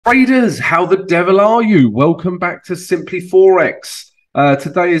Traders, how the devil are you? Welcome back to Simply Forex.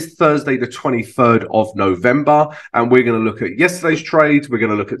 Today is Thursday, the 23rd of November, and we're going to look at yesterday's trades. We're going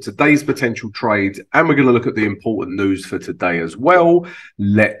to look at today's potential trades, and we're going to look at the important news for today as well.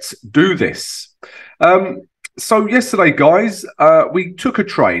 Let's do this. So yesterday, guys, we took a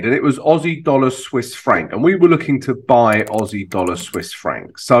trade, and it was Aussie dollar Swiss franc, and we were looking to buy Aussie dollar Swiss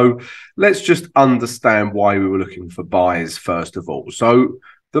franc. So let's just understand why we were looking for buys first of all. So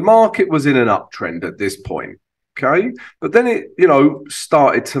the market was in an uptrend at this point, okay? But then it,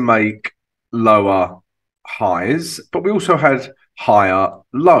 started to make lower highs, but we also had higher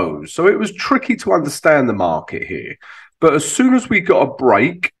lows. So it was tricky to understand the market here. But as soon as we got a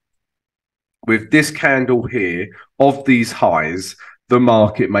break with this candle here of these highs, the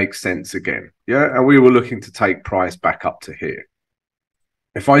market makes sense again, yeah? And we were looking to take price back up to here.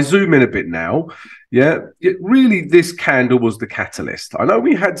 If I zoom in a bit now, really this candle was the catalyst. I know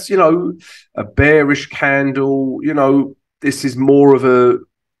we had, a bearish candle, this is more of a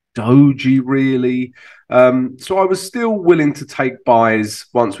doji really. So I was still willing to take buys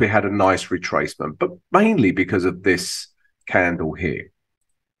once we had a nice retracement, but mainly because of this candle here.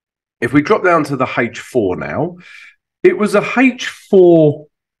 If we drop down to the H4 now, it was a H4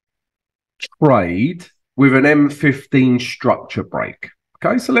 trade with an M15 structure break.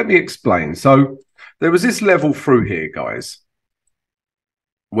 Okay, so let me explain. So there was this level through here, guys,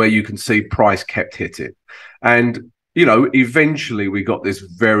 where you can see price kept hitting. And, eventually we got this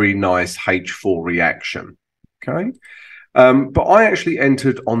very nice H4 reaction. Okay. But I actually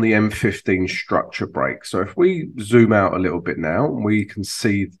entered on the M15 structure break. So if we zoom out a little bit now, we can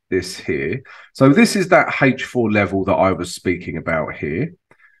see this here. So this is that H4 level that I was speaking about here.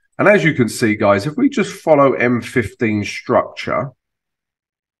 And as you can see, guys, if we just follow M15 structure,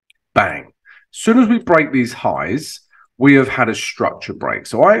 bang. As soon as we break these highs, we have had a structure break.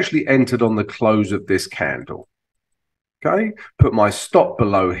 So I actually entered on the close of this candle. Okay, put my stop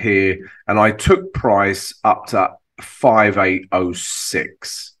below here, and I took price up to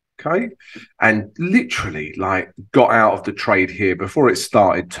 5806. Okay, and literally got out of the trade here before it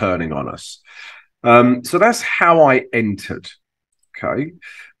started turning on us. So that's how I entered. Okay,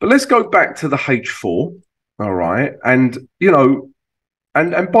 but let's go back to the H4. All right, and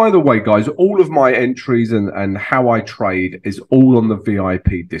And by the way, guys, all of my entries and how I trade is all on the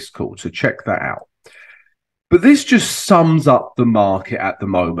VIP Discord, so check that out. But this just sums up the market at the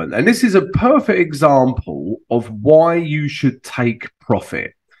moment. And this is a perfect example of why you should take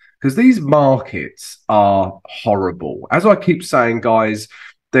profit. Because these markets are horrible. As I keep saying, guys,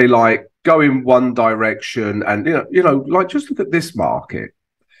 they go in one direction. And, just look at this market.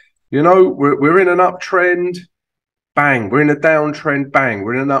 We're in an uptrend. Bang, we're in a downtrend. Bang,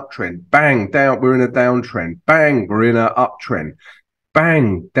 we're in an uptrend. Bang, we're in a downtrend. Bang, we're in an uptrend.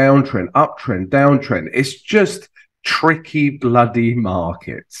 Bang, downtrend, uptrend, downtrend. It's just tricky, bloody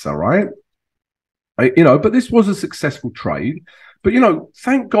markets, all right? But this was a successful trade. But,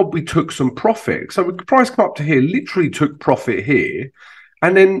 thank God we took some profit. So the price come up to here, literally took profit here.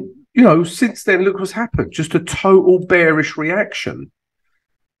 And then, since then, look what's happened. Just a total bearish reaction.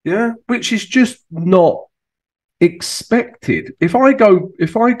 Yeah, which is just not expected. If I go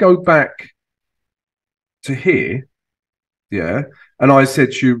back to here, and I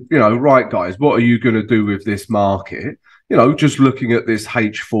said to you, right, guys, what are you going to do with this market? Just looking at this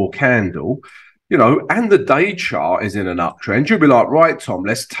H4 candle, and the day chart is in an uptrend, you'll be like, right, Tom,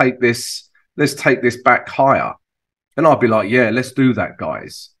 let's take this back higher. And I'll be like, yeah, let's do that,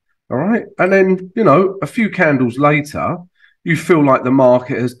 guys. All right. And then, a few candles later, you feel like the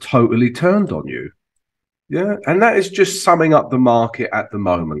market has totally turned on you. Yeah, and that is just summing up the market at the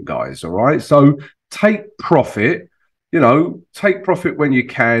moment, guys, all right? So take profit, take profit when you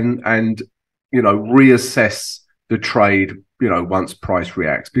can and, reassess the trade, once price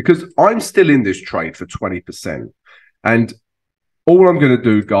reacts. Because I'm still in this trade for 20%. And all I'm going to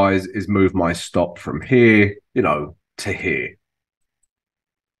do, guys, is move my stop from here, to here.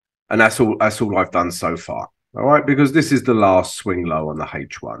 And that's all I've done so far, all right? Because this is the last swing low on the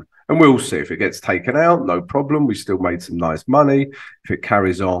H1. And we'll see if it gets taken out, no problem. We still made some nice money. If it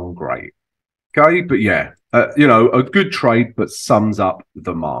carries on, great. Okay, but yeah, a good trade, but sums up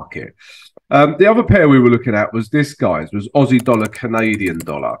the market. The other pair we were looking at was this, guys, was Aussie dollar, Canadian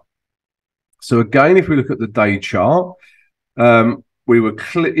dollar. So again, if we look at the day chart, we were,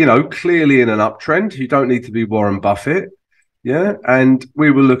 clearly in an uptrend. You don't need to be Warren Buffett. Yeah, and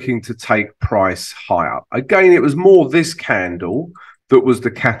we were looking to take price higher. Again, it was more this candle that was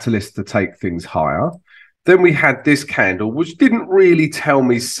the catalyst to take things higher. Then we had this candle, which didn't really tell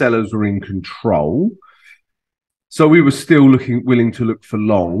me sellers were in control. So we were still willing to look for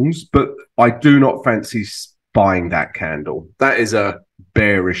longs, but I do not fancy buying that candle. That is a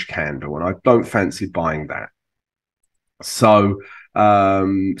bearish candle, and I don't fancy buying that. So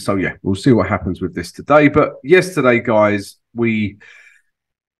yeah, we'll see what happens with this today. But yesterday, guys, we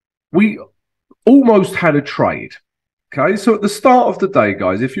almost had a trade. Okay, so at the start of the day,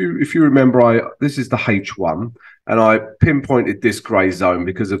 guys, if you remember, this is the H1, and I pinpointed this grey zone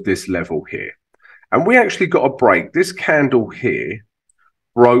because of this level here. And we actually got a break. This candle here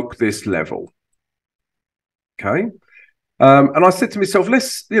broke this level. Okay. And I said to myself,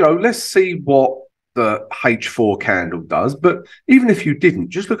 let's see what the H4 candle does. But even if you didn't,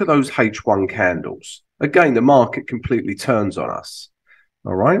 just look at those H1 candles. Again, the market completely turns on us.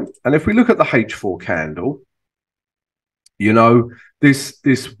 All right. And if we look at the H4 candle, you know, this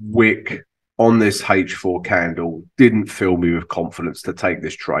wick on this H4 candle didn't fill me with confidence to take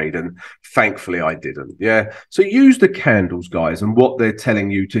this trade, and thankfully I didn't. Yeah, so use the candles, guys, and what they're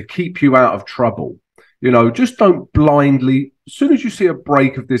telling you to keep you out of trouble. You know, just don't blindly, as soon as you see a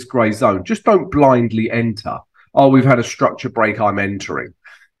break of this grey zone, just don't blindly enter. Oh, we've had a structure break, I'm entering.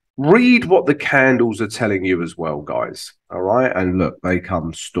 Read what the candles are telling you as well, guys. All right. And look, they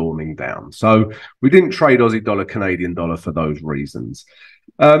come storming down. So we didn't trade Aussie dollar, Canadian dollar for those reasons.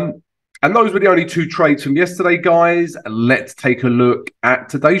 And those were the only two trades from yesterday, guys. Let's take a look at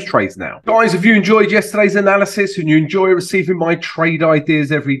today's trades now. Guys, if you enjoyed yesterday's analysis and you enjoy receiving my trade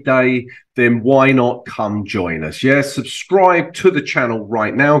ideas every day, then why not come join us? Yeah, subscribe to the channel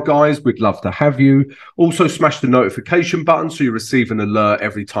right now, guys. We'd love to have you. Also, smash the notification button so you receive an alert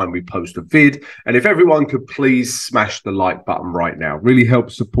every time we post a vid. And if everyone could please smash the like button right now. Really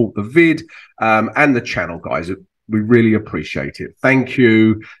helps support the vid and the channel, guys. We really appreciate it. Thank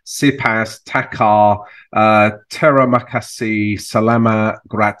you. Sipas, Takar, Terra Makasi, Salama,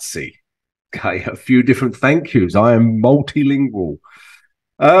 Grazie. Okay, a few different thank yous. I am multilingual.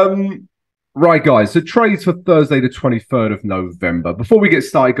 Right, guys, so trades for Thursday, the 23rd of November. Before we get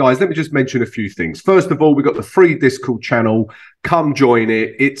started, guys, let me just mention a few things. First of all, we've got the free Discord channel. Come join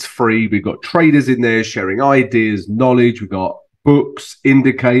it. It's free. We've got traders in there sharing ideas, knowledge. We've got books,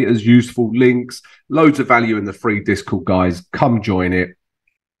 indicators, useful links, loads of value in the free Discord, guys. Come join it.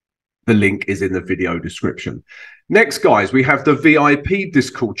 The link is in the video description. Next, guys, we have the VIP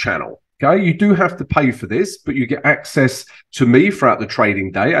Discord channel. Okay, you do have to pay for this, but you get access to me throughout the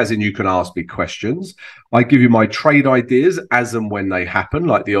trading day, as in you can ask me questions. I give you my trade ideas as and when they happen,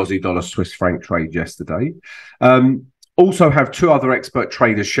 like the Aussie dollar Swiss franc trade yesterday. Also have two other expert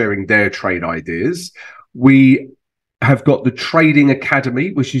traders sharing their trade ideas. We have got the Trading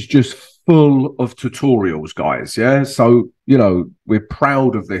Academy, which is just full of tutorials, guys. Yeah, so you know, we're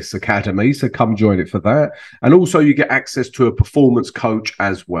proud of this academy, so come join it for that. And also you get access to a performance coach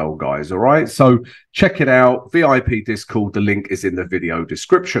as well, guys. All right, so check it out. VIP Discord, the link is in the video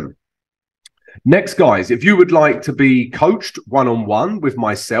description. Next, guys, if you would like to be coached one-on-one with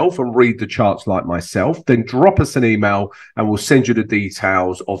myself and read the charts like myself, then drop us an email and we'll send you the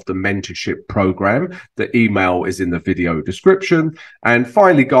details of the mentorship program. The email is in the video description. And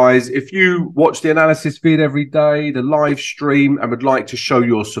finally, guys, if you watch the analysis feed every day, the live stream, and would like to show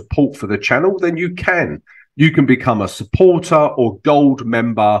your support for the channel, then you can. You can become a supporter or gold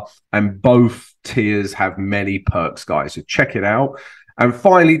member, and both tiers have many perks, guys. So check it out. And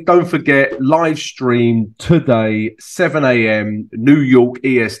finally, don't forget, live stream today, 7 a.m. New York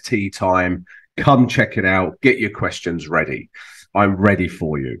EST time. Come check it out. Get your questions ready. I'm ready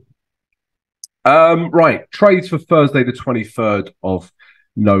for you. Right, trades for Thursday, the 23rd of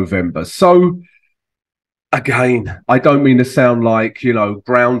November. So, again, I don't mean to sound like, you know,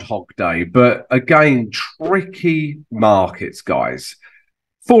 Groundhog Day, but again, tricky markets, guys.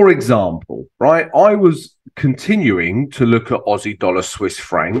 For example, right, I was continuing to look at Aussie dollar Swiss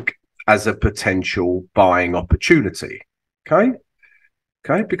franc as a potential buying opportunity. Okay,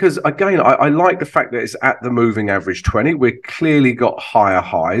 because again, I like the fact that it's at the moving average 20. We've clearly got higher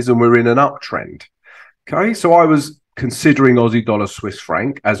highs and we're in an uptrend. Okay, so I was considering Aussie dollar Swiss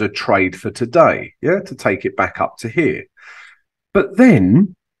franc as a trade for today, yeah, to take it back up to here. But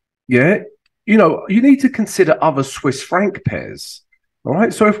then, yeah, you know, you need to consider other Swiss franc pairs. All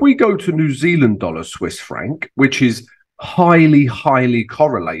right, so if we go to New Zealand dollar Swiss franc, which is highly, highly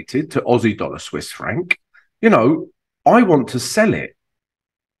correlated to Aussie dollar Swiss franc, you know, I want to sell it.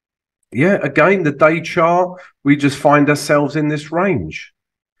 Yeah, again, the day chart, we just find ourselves in this range.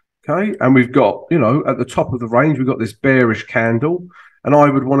 Okay, and we've got, you know, at the top of the range, we've got this bearish candle, and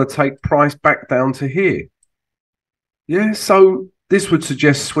I would want to take price back down to here. Yeah, so this would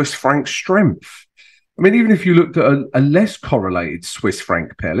suggest Swiss franc strength. I mean, even if you looked at a less correlated Swiss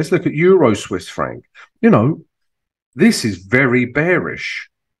franc pair, let's look at Euro Swiss franc. You know, this is very bearish.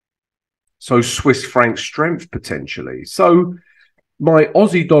 So Swiss franc strength potentially. So my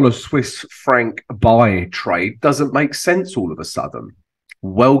Aussie dollar Swiss franc buy trade doesn't make sense all of a sudden.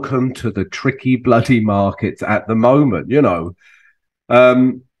 Welcome to the tricky bloody markets at the moment, you know.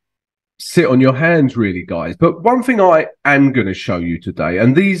 Sit on your hands really, guys. But one thing I am going to show you today,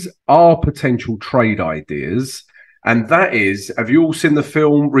 and these are potential trade ideas, and that is, have you all seen the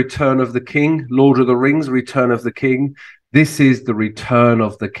film Return of the King, Lord of the Rings, Return of the King? This is the Return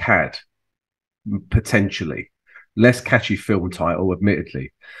of the CAD, potentially. Less catchy film title,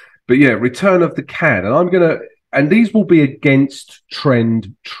 admittedly. But yeah, Return of the CAD. And these will be against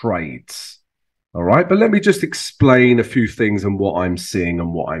trend trades. All right, but let me just explain a few things and what I'm seeing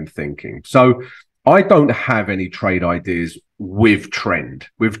and what I'm thinking. So I don't have any trade ideas with trend,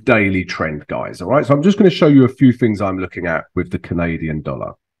 with daily trend, guys. All right, so I'm just going to show you a few things I'm looking at with the Canadian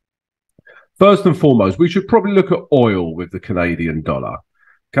dollar. First and foremost, we should probably look at oil with the Canadian dollar.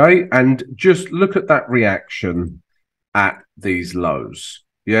 Okay, and just look at that reaction at these lows.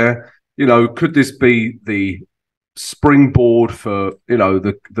 Yeah, you know, could this be the springboard for, you know,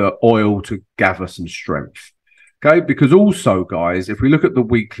 the oil to gather some strength? Okay, because also, guys, if we look at the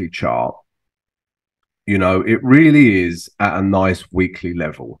weekly chart, you know, it really is at a nice weekly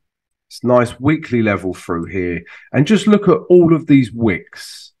level. It's a nice weekly level through here. And just look at all of these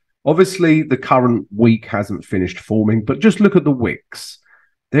wicks. Obviously, the current week hasn't finished forming, but just look at the wicks.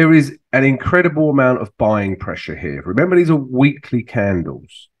 There is an incredible amount of buying pressure here. Remember, these are weekly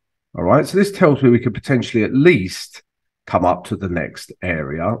candles. All right, so this tells me we could potentially at least come up to the next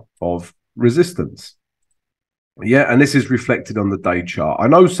area of resistance. Yeah, and this is reflected on the day chart. I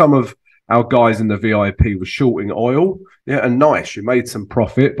know some of our guys in the VIP were shorting oil. Yeah, and nice, you made some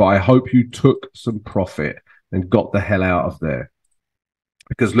profit, but I hope you took some profit and got the hell out of there.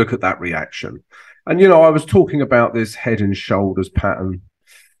 Because look at that reaction. And, you know, I was talking about this head and shoulders pattern.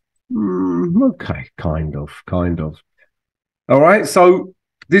 Okay, kind of. All right, so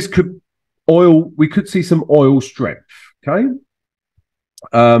this could we could see some oil strength. Okay.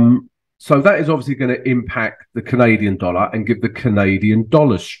 So that is obviously going to impact the Canadian dollar and give the Canadian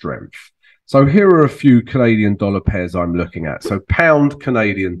dollar strength. So here are a few Canadian dollar pairs I'm looking at. So pound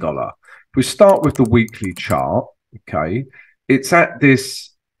Canadian dollar. If we start with the weekly chart, okay, it's at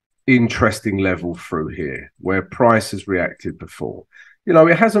this interesting level through here where price has reacted before. You know,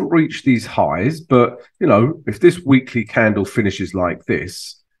 it hasn't reached these highs, but, you know, if this weekly candle finishes like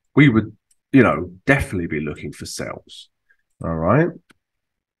this, we would, you know, definitely be looking for sells. All right.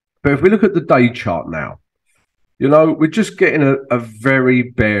 But if we look at the day chart now, you know, we're just getting a very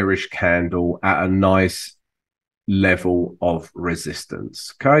bearish candle at a nice level of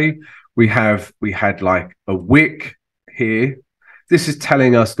resistance. Okay. We had like a wick here. This is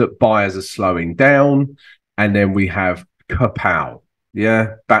telling us that buyers are slowing down. And then we have kapow.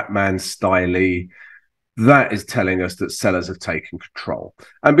 Yeah. Batman style. That is telling us that sellers have taken control.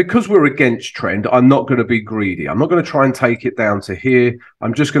 And because we're against trend, I'm not going to be greedy. I'm not going to try and take it down to here.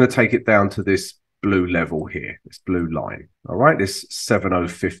 I'm just going to take it down to this blue level here, this blue line. All right, this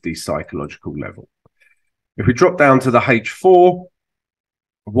 7050 psychological level. If we drop down to the H4,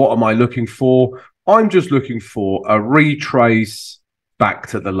 what am I looking for? I'm just looking for a retrace back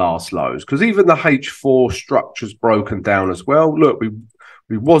to the last lows, because even the H4 structure's broken down as well. Look,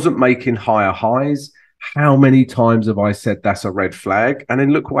 we wasn't making higher highs. How many times have I said that's a red flag? And then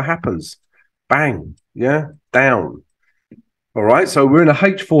look what happens. Bang. Yeah. Down. All right. So we're in a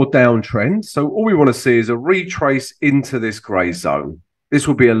H4 downtrend. So all we want to see is a retrace into this grey zone. This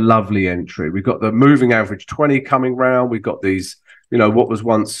will be a lovely entry. We've got the moving average 20 coming round. We've got these, you know, what was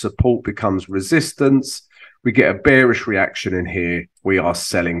once support becomes resistance. We get a bearish reaction in here. We are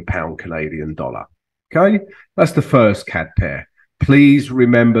selling pound Canadian dollar. Okay. That's the first CAD pair. Please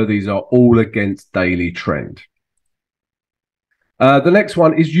remember, these are all against daily trend. The next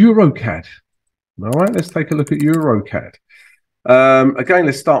one is EURCAD. All right, let's take a look at EURCAD. Again,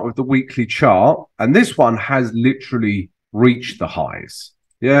 let's start with the weekly chart. And this one has literally reached the highs.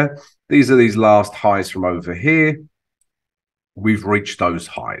 Yeah, these are these last highs from over here. We've reached those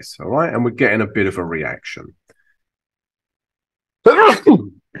highs. All right, and we're getting a bit of a reaction.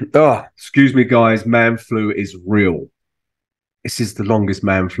 Oh, excuse me, guys. Man flu is real. This is the longest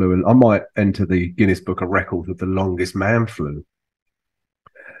man flu, and I might enter the Guinness Book of Records with the longest man flu.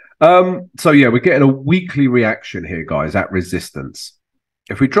 So yeah, we're getting a weekly reaction here, guys, at resistance.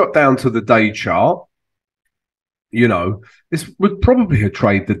 If we drop down to the day chart, you know, this would probably have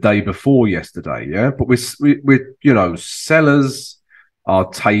traded the day before yesterday, yeah. But we're you know, sellers are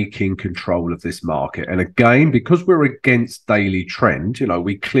taking control of this market, and again, because we're against daily trend, you know,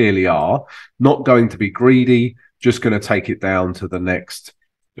 we clearly are not going to be greedy. just going to take it down to the next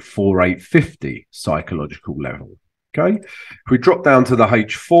 4850 psychological level. Okay, if we drop down to the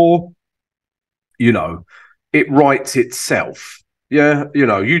H4, you know, it writes itself. Yeah, you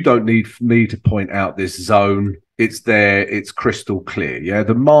know, you don't need me to point out this zone. It's there. It's crystal clear. Yeah,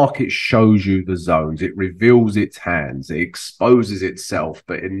 the market shows you the zones. It reveals its hands. It exposes itself,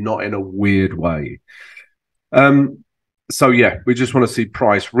 but not in a weird way. So yeah, we just want to see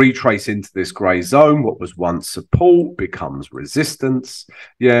price retrace into this grey zone. What was once support becomes resistance.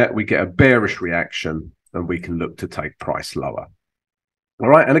 Yeah, we get a bearish reaction and we can look to take price lower. All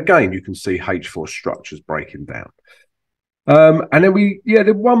right, and again, you can see H4 structures breaking down. And then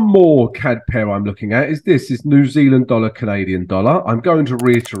the one more CAD pair I'm looking at is this is New Zealand dollar, Canadian dollar. I'm going to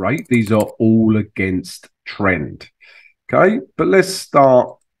reiterate, these are all against trend. Okay, but let's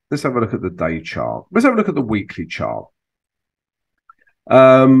have a look at the day chart. Let's have a look at the weekly chart.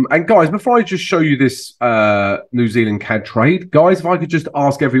 And guys, before I just show you this New Zealand CAD trade, guys, if I could just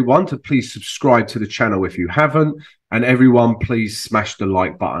ask everyone to please subscribe to the channel if you haven't, and everyone please smash the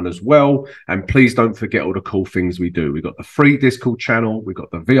like button as well, and please don't forget all the cool things we do. We've got the free Discord channel, we've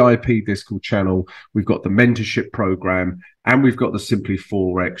got the VIP Discord channel, we've got the mentorship program, and we've got the Simply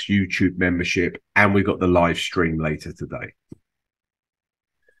Forex YouTube membership, and we've got the live stream later today.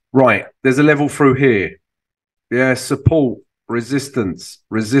 Right, there's a level through here. Yeah, support, resistance,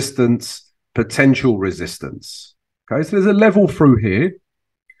 resistance, potential resistance. Okay, so there's a level through here.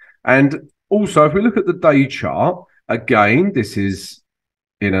 And also, if we look at the day chart, again, this is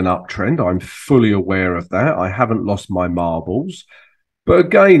in an uptrend. I'm fully aware of that. I haven't lost my marbles. But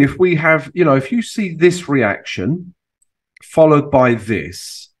again, if we have, you know, if you see this reaction followed by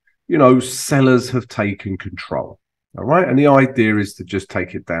this, you know, sellers have taken control. All right. And the idea is to just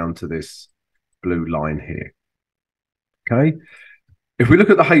take it down to this blue line here. Okay. If we look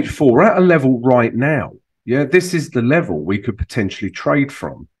at the H4, we're at a level right now. Yeah, this is the level we could potentially trade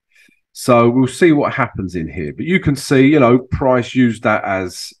from. So we'll see what happens in here. But you can see, you know, price used that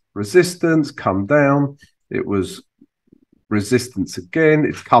as resistance, come down. It was resistance again.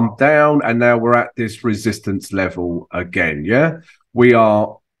 It's come down. And now we're at this resistance level again. Yeah, we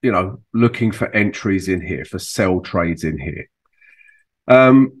are, you know, looking for entries in here, for sell trades in here.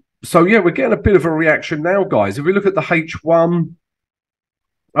 So, yeah, we're getting a bit of a reaction now, guys. If we look at the H1,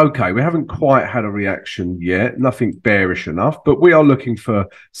 okay, we haven't quite had a reaction yet. Nothing bearish enough, but we are looking for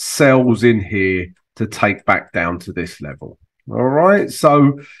sells in here to take back down to this level. All right,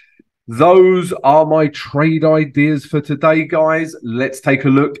 so those are my trade ideas for today, guys. Let's take a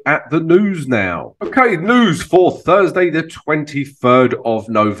look at the news now. Okay, news for Thursday, the 23rd of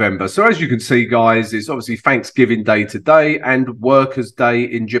November. So as you can see, guys, it's obviously Thanksgiving Day today and Workers' Day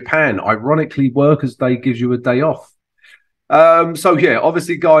in Japan. Ironically, Workers' Day gives you a day off. So yeah,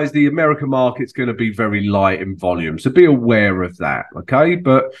 obviously, guys, the American market's going to be very light in volume. So be aware of that, okay?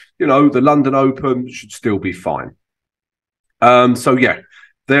 But, you know, the London Open should still be fine. So yeah,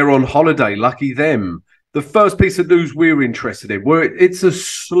 they're on holiday. Lucky them. The first piece of news we're interested in, it's a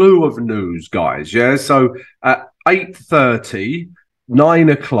slew of news, guys, yeah? So at 8:30, 9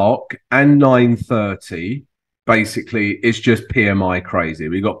 o'clock and 9:30, basically, it's just PMI crazy.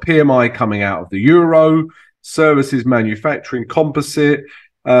 We've got PMI coming out of the Euro, services, manufacturing, composite,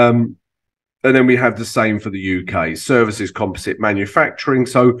 and then we have the same for the UK, services, composite, manufacturing.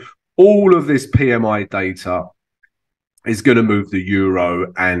 So all of this PMI data is going to move the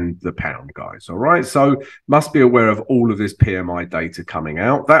euro and the pound, guys. All right, so must be aware of all of this PMI data coming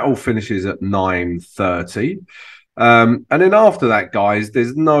out. That all finishes at 9:30. And then after that, guys,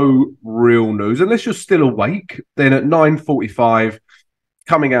 there's no real news unless you're still awake. Then at 9:45,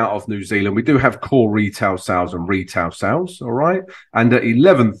 coming out of New Zealand, we do have core retail sales and retail sales. All right, and at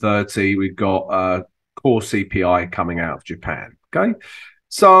 11:30, we've got core CPI coming out of Japan. Okay.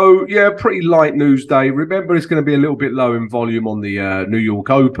 So, yeah, pretty light news day. Remember, it's going to be a little bit low in volume on the New York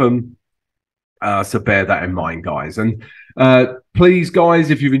Open. So bear that in mind, guys. And please, guys,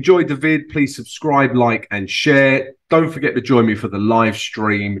 if you've enjoyed the vid, please subscribe, like, and share. Don't forget to join me for the live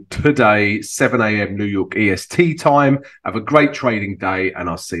stream today, 7 a.m. New York EST time. Have a great trading day, and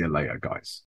I'll see you later, guys.